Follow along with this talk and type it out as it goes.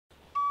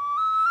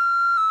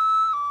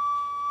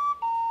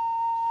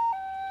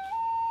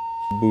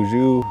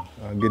buju,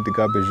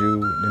 giddiga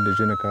biju,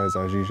 nindajinika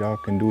zajija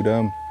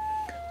kendudam,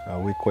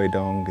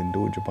 wikwe-dong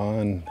gendu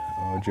jaban,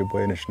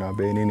 jibwe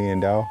nishnabe nini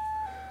and dao.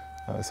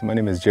 So my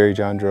name is Jerry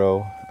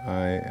Jandro.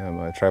 I am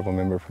a tribal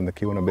member from the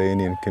Keweenaw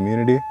Indian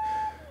community,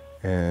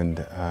 and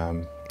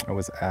I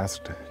was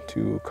asked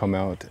to come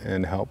out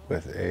and help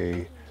with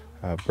a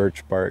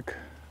birch bark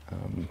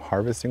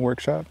harvesting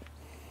workshop.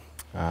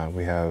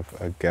 We have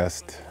a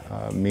guest,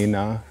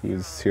 Mina,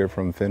 who's here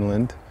from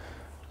Finland,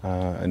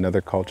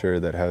 another culture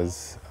that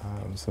has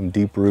some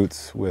deep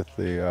roots with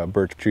the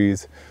birch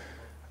trees,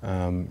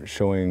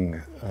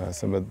 showing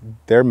some of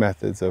their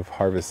methods of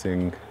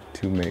harvesting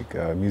to make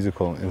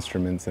musical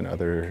instruments and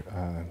other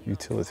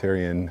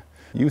utilitarian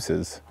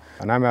uses.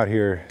 And I'm out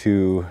here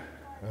to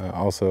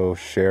also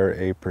share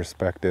a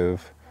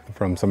perspective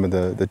from some of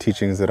the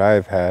teachings that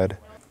I've had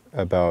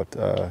about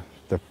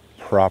the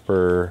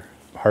proper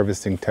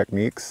harvesting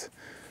techniques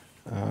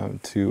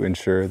to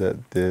ensure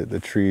that the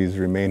trees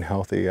remain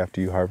healthy after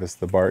you harvest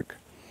the bark.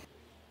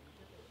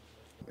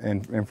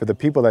 And for the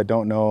people that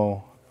don't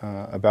know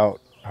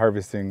about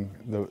harvesting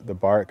the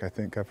bark, I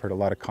think I've heard a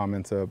lot of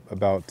comments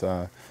about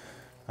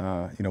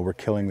we're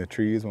killing the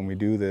trees when we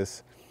do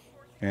this.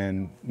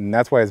 And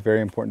that's why it's very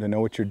important to know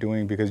what you're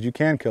doing, because you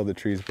can kill the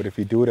trees, but if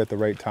you do it at the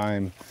right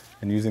time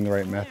and using the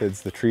right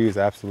methods, the tree is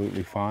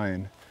absolutely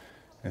fine.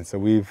 And so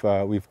we've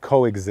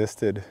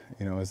coexisted,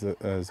 as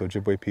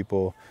Ojibwe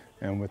people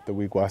and with the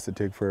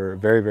Wigwasitig for a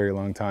very, very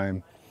long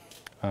time.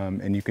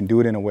 And you can do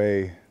it in a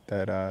way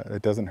that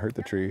it doesn't hurt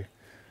the tree,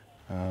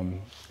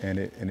 and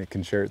it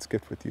can share its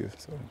gift with you.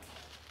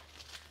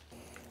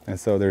 And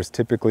so there's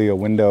typically a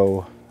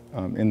window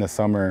in the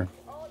summer,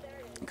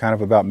 kind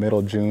of about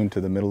middle June to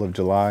the middle of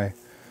July,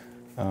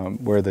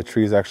 where the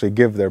trees actually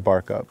give their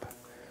bark up.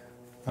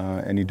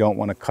 And you don't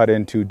want to cut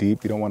in too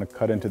deep. You don't want to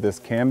cut into this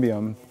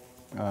cambium,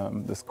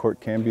 this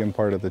court cambium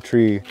part of the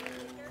tree,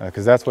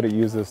 because that's what it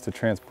uses to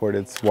transport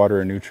its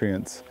water and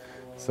nutrients.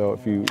 So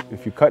if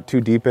you cut too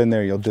deep in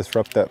there, you'll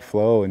disrupt that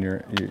flow, and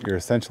you're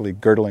essentially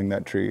girdling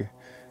that tree,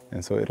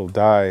 and so it'll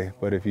die.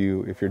 But if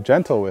you're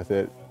gentle with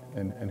it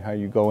and how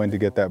you go in to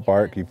get that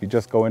bark, if you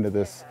just go into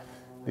these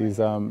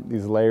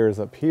layers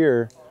up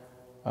here,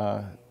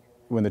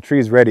 when the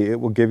tree's ready, it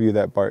will give you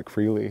that bark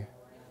freely.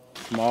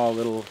 Small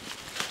little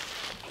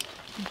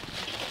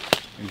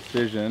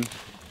incision.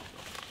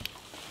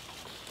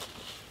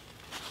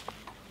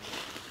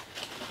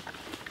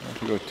 Don't have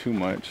to go too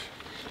much.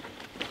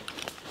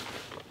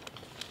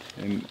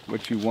 And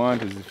what you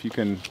want is, if you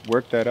can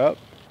work that up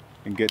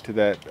and get to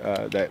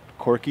that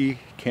corky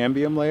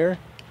cambium layer,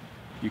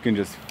 you can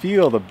just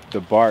feel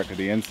the bark at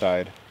the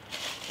inside.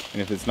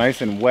 And if it's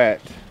nice and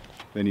wet,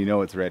 then you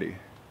know it's ready.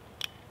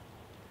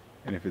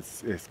 And if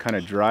it's kind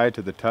of dry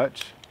to the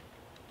touch,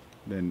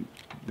 then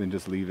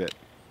just leave it.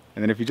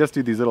 And then if you just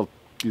do these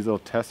little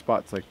test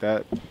spots like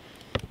that,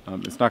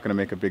 it's not going to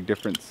make a big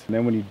difference. And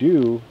then when you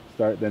do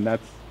start, then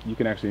you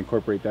can actually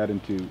incorporate that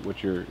into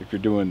if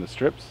you're doing the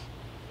strips,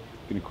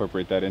 you can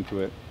incorporate that into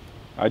it.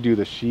 I do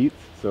the sheets,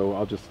 so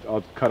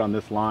I'll cut on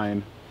this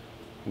line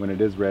when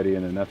it is ready,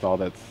 and then that's all.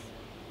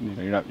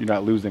 You're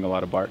not losing a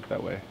lot of bark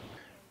that way.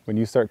 When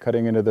you start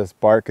cutting into this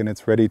bark and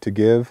it's ready to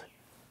give,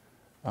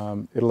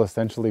 it'll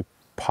essentially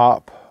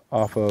pop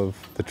off of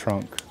the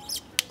trunk.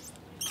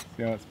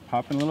 See how it's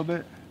popping a little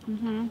bit?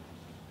 Mm-hmm.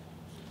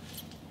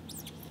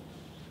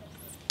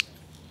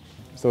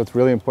 So it's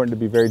really important to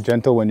be very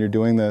gentle when you're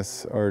doing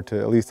this, or to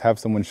at least have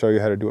someone show you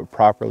how to do it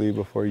properly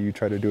before you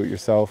try to do it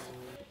yourself.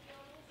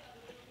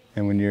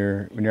 And when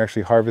you're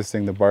actually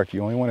harvesting the bark,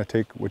 you only want to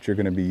take what you're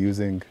going to be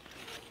using.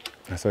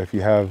 So if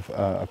you have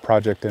a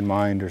project in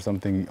mind or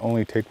something, you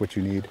only take what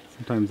you need.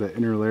 Sometimes that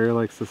inner layer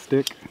likes to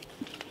stick,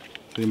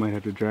 so you might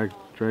have to drag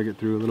it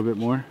through a little bit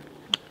more.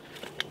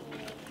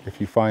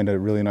 If you find a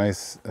really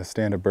nice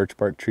stand of birch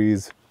bark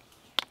trees,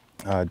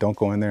 don't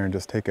go in there and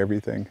just take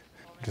everything.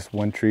 Just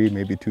one tree,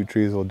 maybe two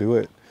trees will do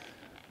it.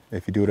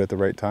 If you do it at the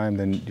right time,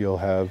 then you'll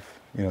have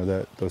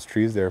those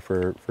trees there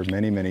for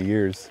many, many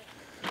years.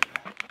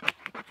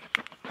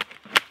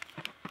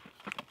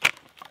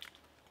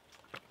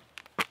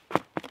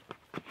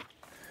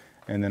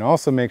 And then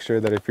also make sure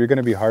that if you're going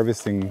to be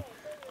harvesting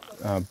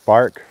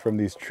bark from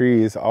these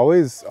trees,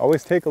 always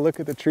take a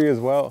look at the tree as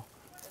well.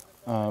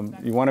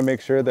 You want to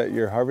make sure that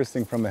you're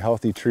harvesting from a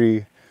healthy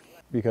tree,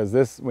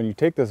 because when you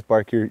take this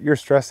bark, you're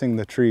stressing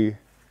the tree.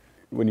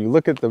 When you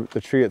look at the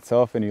tree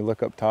itself and you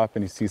look up top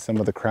and you see some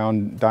of the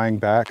crown dying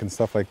back and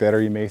stuff like that,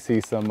 or you may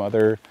see some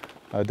other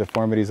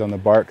deformities on the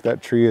bark,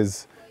 that tree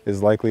is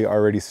likely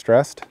already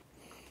stressed.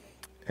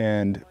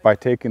 And by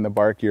taking the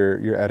bark,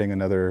 you're adding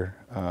another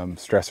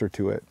stressor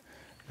to it.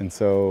 And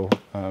so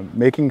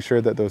making sure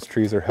that those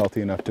trees are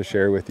healthy enough to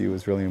share with you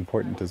is really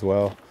important as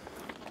well.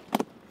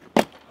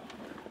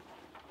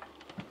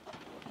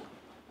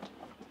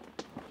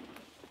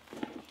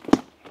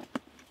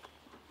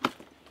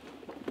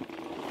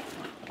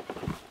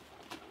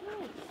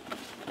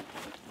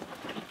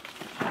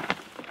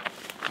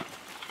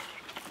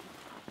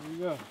 There you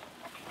go.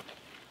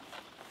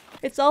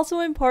 It's also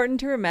important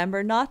to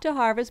remember not to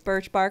harvest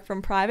birch bark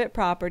from private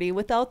property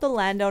without the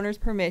landowner's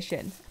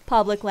permission.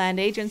 Public land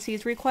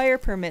agencies require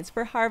permits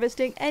for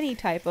harvesting any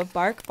type of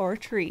bark or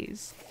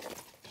trees.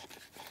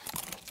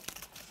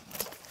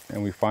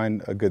 And we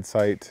find a good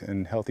site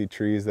and healthy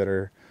trees that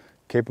are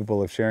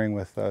capable of sharing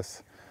with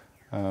us.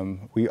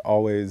 We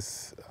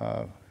always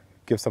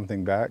give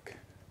something back,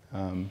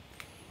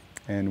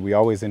 and we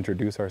always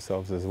introduce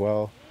ourselves as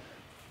well.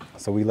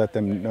 So we let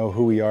them know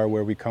who we are,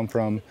 where we come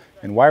from,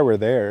 and why we're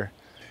there.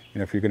 You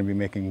know, if you're going to be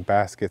making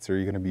baskets or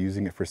you're going to be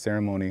using it for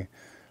ceremony,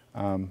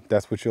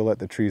 that's what you'll let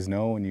the trees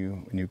know when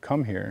you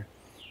come here.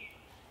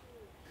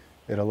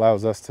 It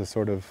allows us to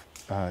sort of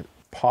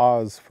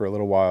pause for a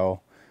little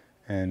while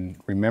and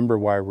remember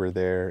why we're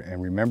there,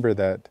 and remember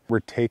that we're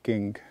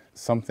taking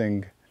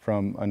something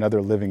from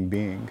another living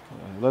being.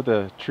 Let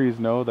the trees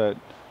know that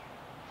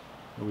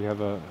we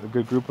have a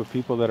good group of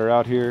people that are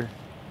out here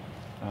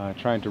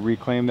trying to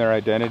reclaim their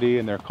identity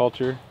and their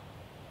culture.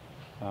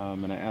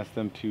 And I ask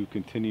them to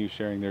continue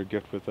sharing their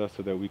gift with us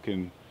so that we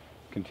can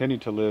continue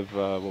to live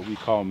what we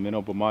call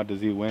Mino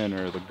Bamadazi Win,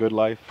 or the good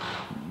life.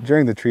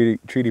 During the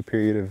treaty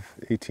period of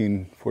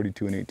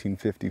 1842 and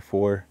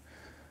 1854,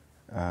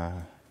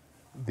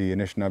 the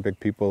Anishinaabeg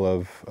people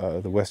of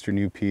the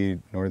western UP,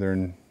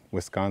 northern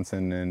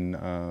Wisconsin, and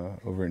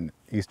over in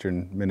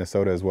eastern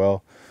Minnesota as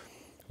well,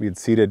 we had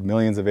ceded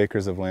millions of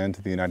acres of land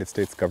to the United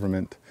States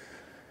government.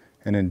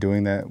 And in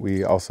doing that,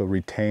 we also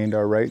retained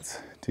our rights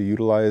to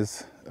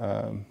utilize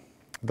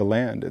the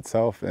land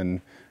itself.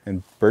 And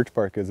birch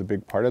bark is a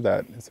big part of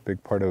that. It's a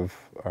big part of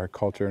our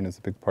culture, and it's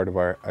a big part of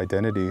our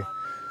identity.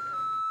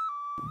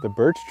 The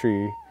birch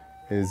tree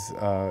is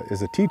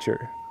a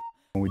teacher.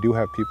 When we do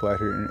have people out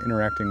here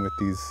interacting with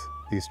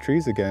these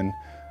trees again,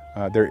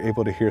 they're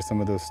able to hear some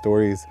of those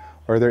stories,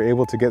 or they're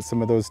able to get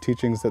some of those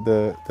teachings that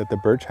the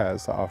birch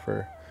has to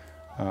offer.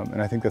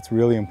 And I think that's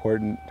really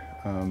important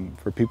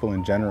for people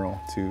in general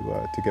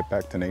to get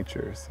back to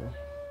nature. So.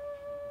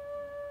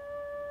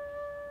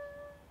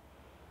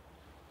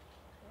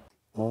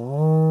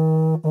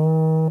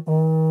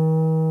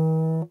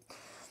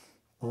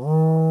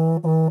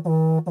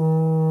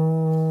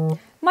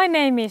 My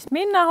name is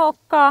Minna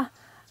Hokka,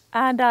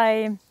 and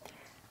I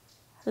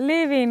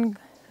live in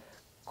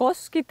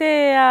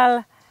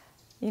Koskiteel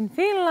in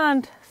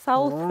Finland,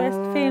 southwest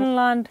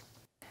Finland,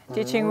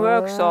 teaching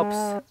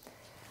workshops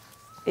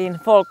in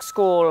folk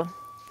school,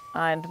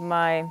 and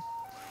my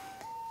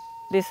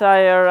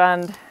desire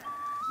and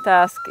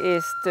task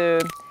is to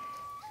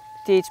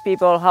teach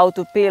people how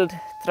to build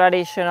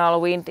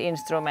traditional wind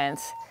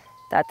instruments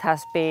that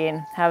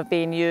have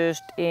been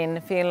used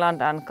in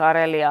Finland and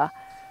Karelia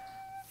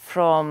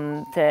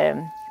from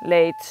the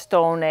late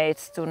Stone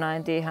Age to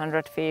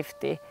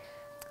 1950.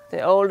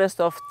 The oldest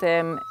of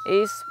them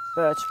is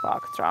birch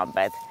bark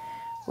trumpet,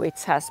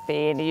 which has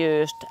been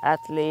used at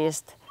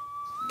least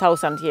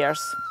 1,000 years.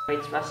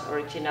 It was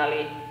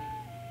originally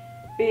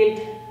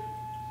built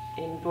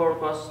in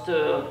Burgos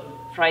to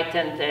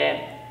frighten the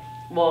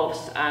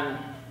wolves and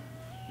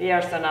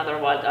bears and other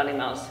wild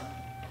animals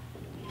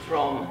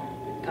from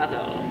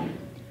cattle,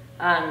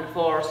 and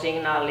for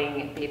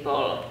signaling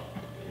people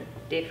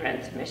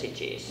different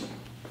messages.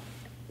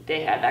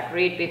 They had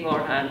agreed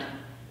beforehand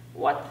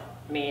what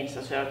means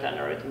a certain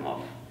rhythm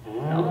of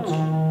notes.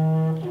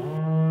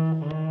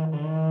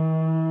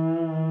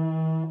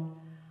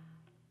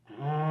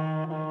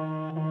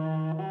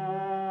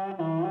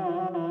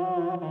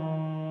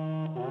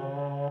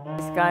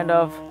 This kind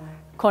of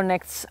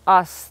connects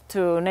us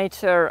to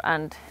nature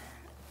and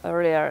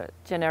earlier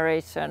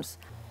generations.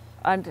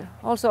 And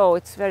also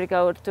it's very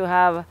good to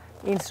have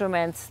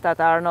instruments that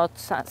are not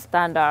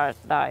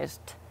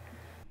standardized.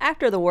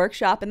 After the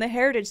workshop in the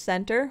Heritage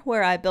Center,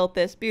 where I built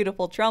this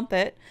beautiful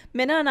trumpet,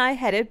 Minna and I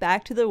headed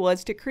back to the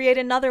woods to create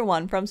another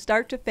one from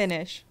start to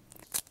finish.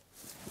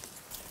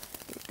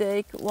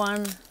 Take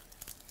one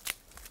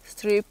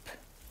strip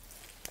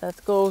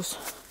that goes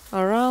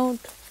around,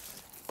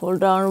 pull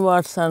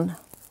downwards, and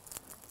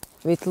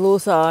with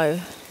loose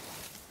eye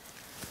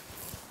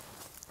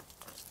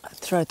I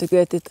try to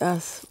get it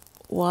as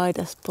wide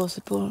as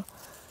possible.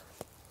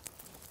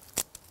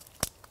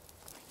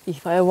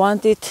 If I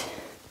want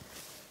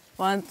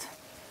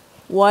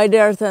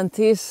wider than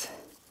this,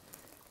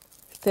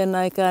 then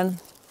I can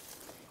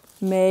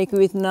make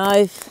with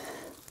knife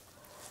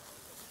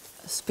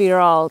a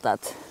spiral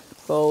that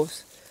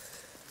goes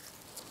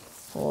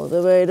all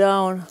the way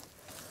down.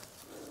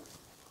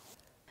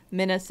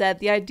 Minna said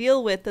the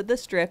ideal width of the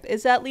strip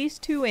is at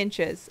least 2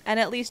 inches and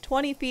at least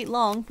 20 feet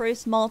long for a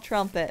small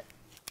trumpet.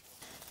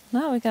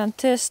 Now we can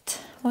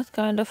test what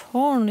kind of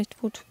horn it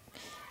would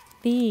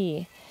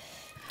be.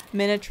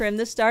 Minna trimmed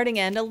the starting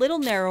end a little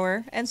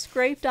narrower and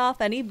scraped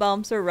off any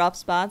bumps or rough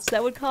spots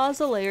that would cause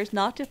the layers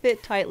not to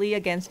fit tightly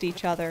against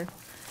each other.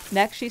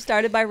 Next, she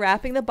started by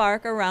wrapping the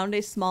bark around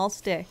a small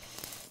stick.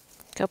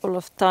 A couple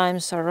of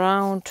times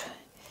around,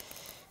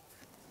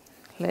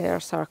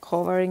 layers are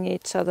covering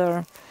each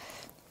other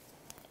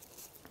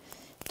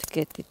to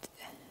get it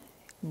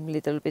a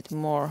little bit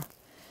more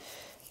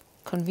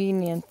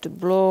convenient to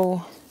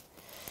blow.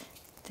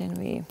 Then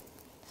we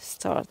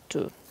start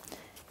to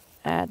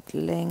add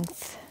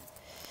length.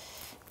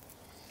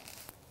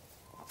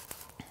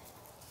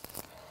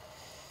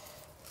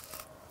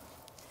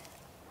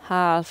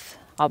 Half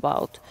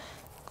about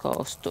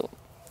goes to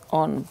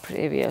on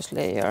previous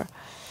layer.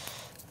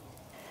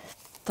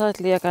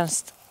 Tightly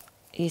against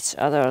each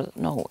other,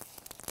 no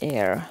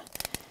air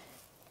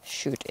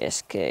should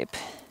escape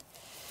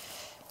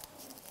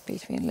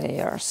between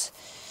layers.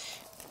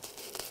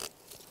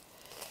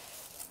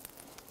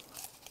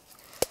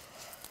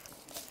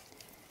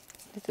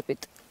 Little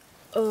bit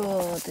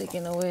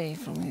taken away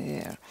from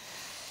here.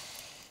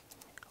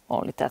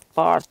 Only that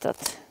part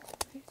that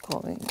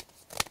going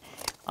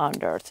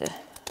under the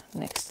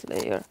next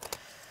layer.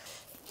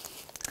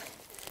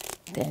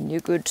 Then you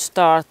could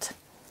start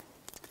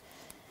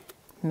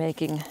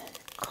making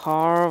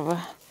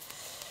carvy.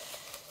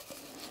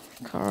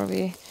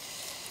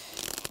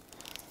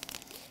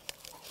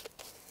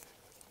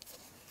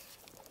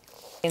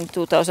 In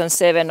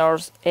 2007 or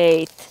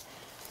 8,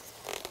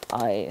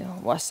 I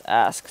was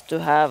asked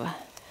to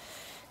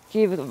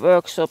give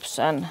workshops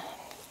and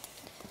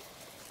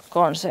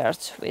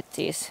concerts with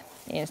these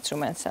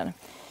instruments, and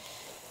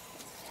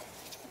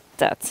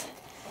that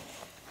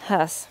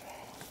has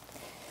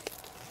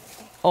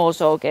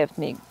also kept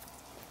me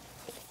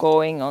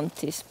going on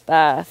this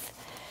path,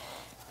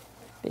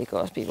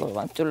 because people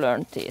want to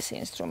learn these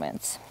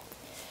instruments,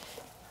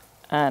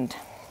 and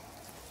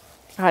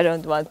I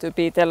don't want to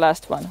be the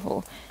last one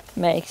who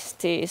makes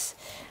these,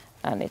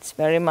 and it's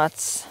very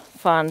much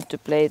fun to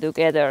play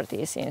together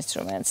these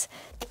instruments.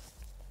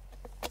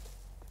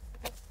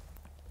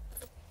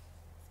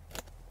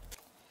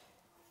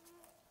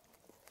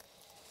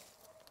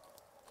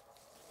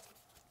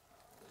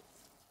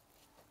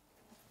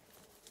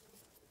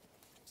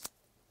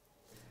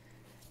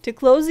 To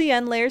close the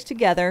end layers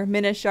together,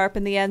 Minna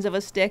sharpened the ends of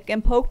a stick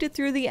and poked it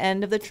through the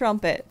end of the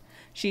trumpet.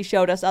 She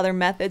showed us other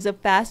methods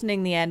of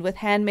fastening the end with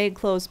handmade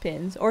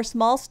clothespins or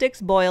small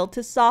sticks boiled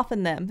to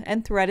soften them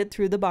and threaded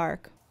through the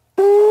bark.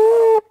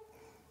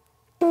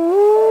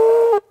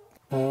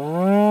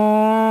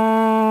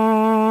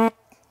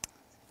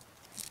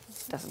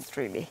 Doesn't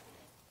really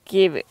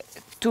give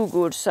too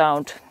good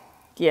sound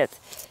yet.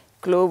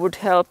 Glue would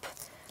help,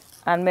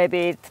 and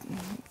maybe it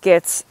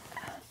gets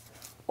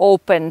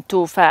open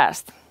too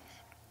fast.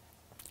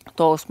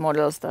 Those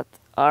models that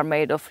are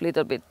made of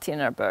little bit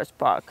thinner birch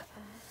bark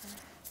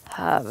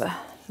have a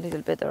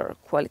little better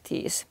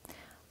qualities.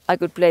 I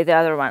could play the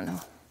other one.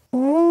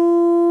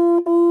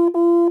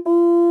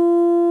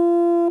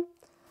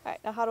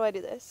 Alright, now how do I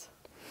do this?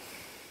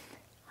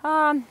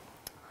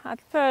 At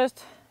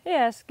first,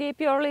 yes, keep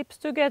your lips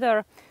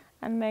together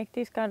and make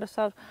this kind of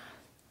sound.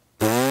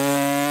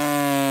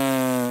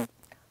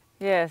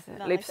 Yes,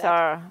 Not lips like that.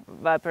 are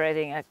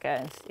vibrating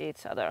against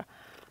each other.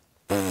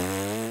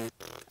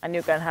 And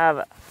you can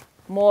have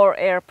more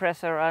air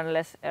pressure and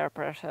less air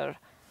pressure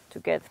to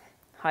get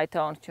high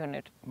tones. You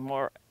need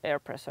more air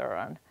pressure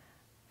and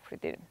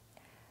pretty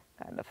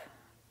kind of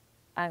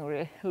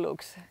angry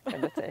looks, I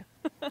would say.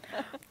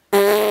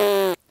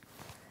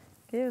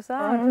 Give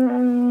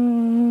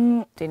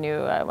sound.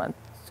 Continue, I want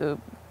to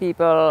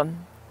people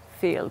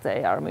feel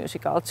they are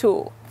musical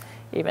too,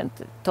 even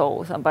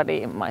though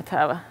somebody might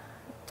have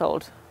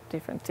told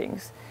different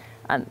things,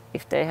 and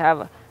if they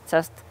have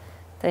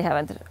they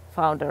haven't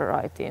found the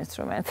right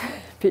instrument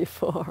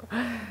before.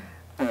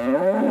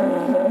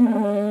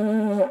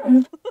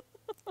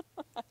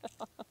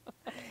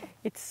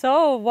 It's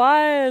so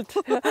wild.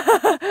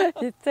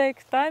 It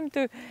takes time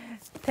to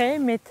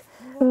tame it.